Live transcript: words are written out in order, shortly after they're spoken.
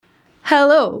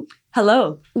Hello.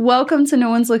 Hello. Welcome to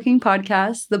No One's Looking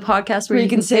Podcast, the podcast where you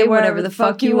can say whatever the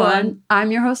fuck you want.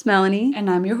 I'm your host, Melanie. And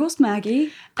I'm your host, Maggie.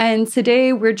 And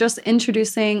today we're just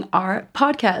introducing our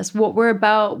podcast, what we're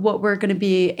about, what we're going to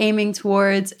be aiming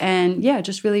towards, and yeah,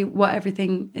 just really what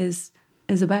everything is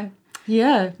about.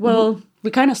 Yeah, well,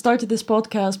 we kind of started this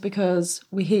podcast because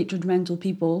we hate judgmental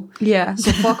people. Yeah.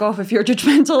 So fuck off if you're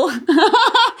judgmental.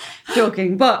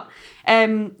 Joking, but...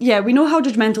 we know how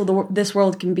judgmental this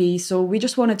world can be, so we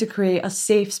just wanted to create a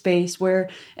safe space where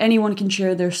anyone can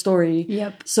share their story.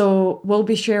 Yep. So we'll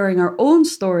be sharing our own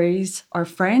stories, our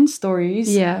friends'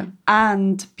 stories,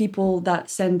 and people that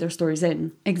send their stories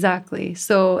in. Exactly.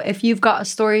 So if you've got a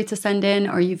story to send in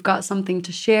or you've got something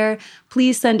to share,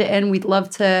 please send it in. We'd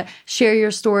love to share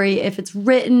your story. If it's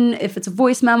written, if it's a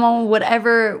voice memo,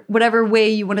 whatever way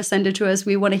you want to send it to us,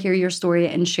 we want to hear your story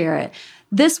and share it.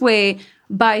 This way,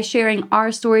 by sharing our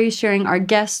stories, sharing our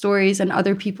guest stories and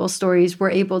other people's stories,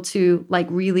 we're able to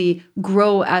really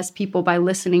grow as people by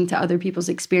listening to other people's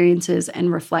experiences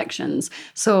and reflections.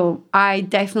 So I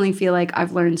definitely feel like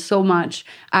I've learned so much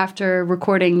after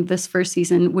recording this first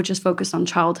season, which is focused on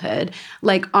childhood.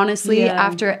 Honestly,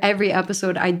 after every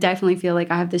episode, I definitely feel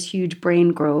like I have this huge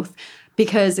brain growth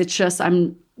because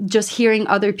I'm just hearing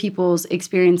other people's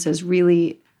experiences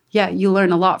really, you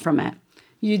learn a lot from it.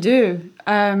 You do.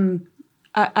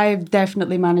 I've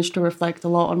definitely managed to reflect a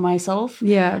lot on myself.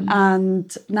 Yeah.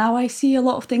 And now I see a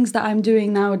lot of things that I'm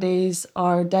doing nowadays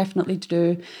are definitely to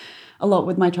do a lot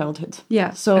with my childhood.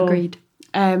 Yeah, so, agreed.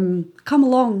 Come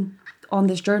along on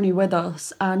this journey with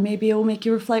us and maybe it'll make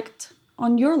you reflect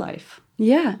on your life.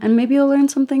 Yeah, and maybe you'll learn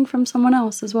something from someone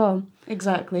else as well.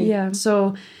 Exactly. Yeah.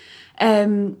 So,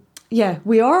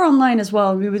 we are online as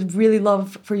well. We would really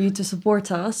love for you to support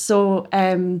us. So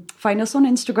find us on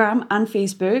Instagram and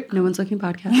Facebook. No One's Looking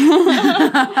Podcast.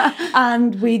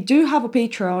 And we do have a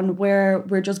Patreon where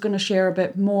we're just going to share a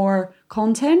bit more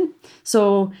content.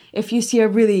 So if you see a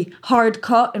really hard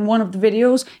cut in one of the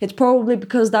videos, it's probably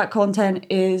because that content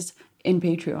is in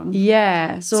Patreon.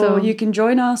 Yeah. So you can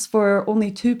join us for only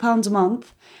 £2 a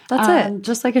month. That's it.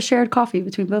 Just like a shared coffee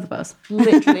between both of us.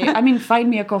 Literally. I mean, find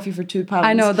me a coffee for £2.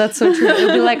 I know, that's so true.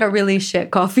 It'll be like a really shit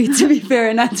coffee, to be fair,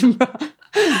 in Edinburgh.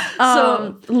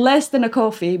 So less than a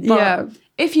coffee. But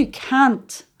if you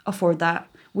can't afford that,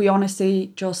 we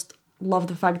honestly just love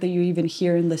the fact that you're even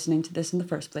here and listening to this in the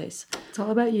first place. It's all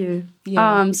about you.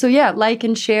 Yeah. Like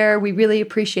and share. We really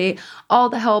appreciate all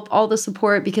the help, all the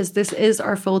support, because this is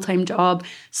our full-time job.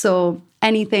 So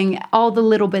anything, all the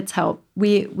little bits help.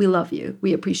 We love you.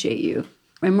 We appreciate you.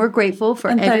 And we're grateful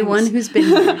for everyone who's been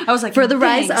here. I was like, for the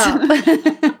rise up.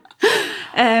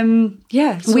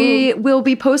 So we will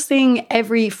be posting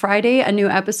every Friday a new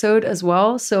episode as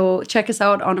well. So check us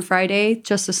out on a Friday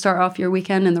just to start off your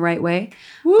weekend in the right way.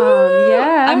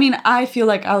 I mean, I feel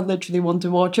like I literally want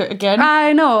to watch it again.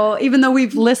 I know, even though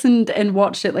we've listened and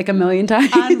watched it like a million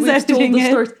times. And we've told the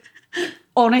stories.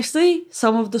 Honestly,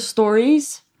 some of the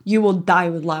stories, you will die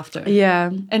with laughter. Yeah.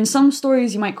 And some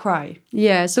stories you might cry.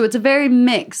 Yeah. So it's a very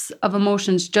mix of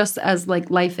emotions, just as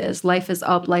life is. Life is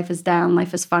up, life is down,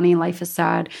 life is funny, life is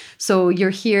sad. So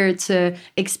you're here to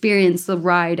experience the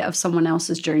ride of someone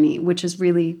else's journey, which is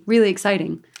really, really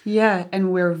exciting. Yeah.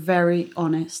 And we're very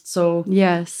honest. So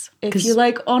yes. If you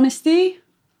like honesty,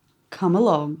 come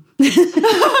along.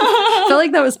 I felt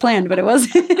like that was planned, but it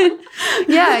wasn't.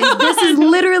 This is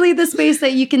literally the space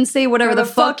that you can say whatever the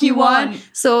fuck you want.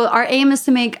 So our aim is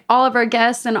to make all of our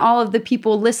guests and all of the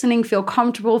people listening feel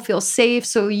comfortable, feel safe,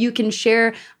 so you can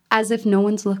share as if no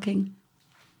one's looking.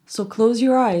 So close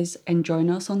your eyes and join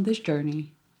us on this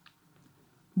journey.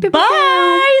 Bye!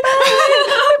 Bye!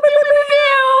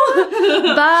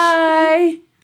 Bye!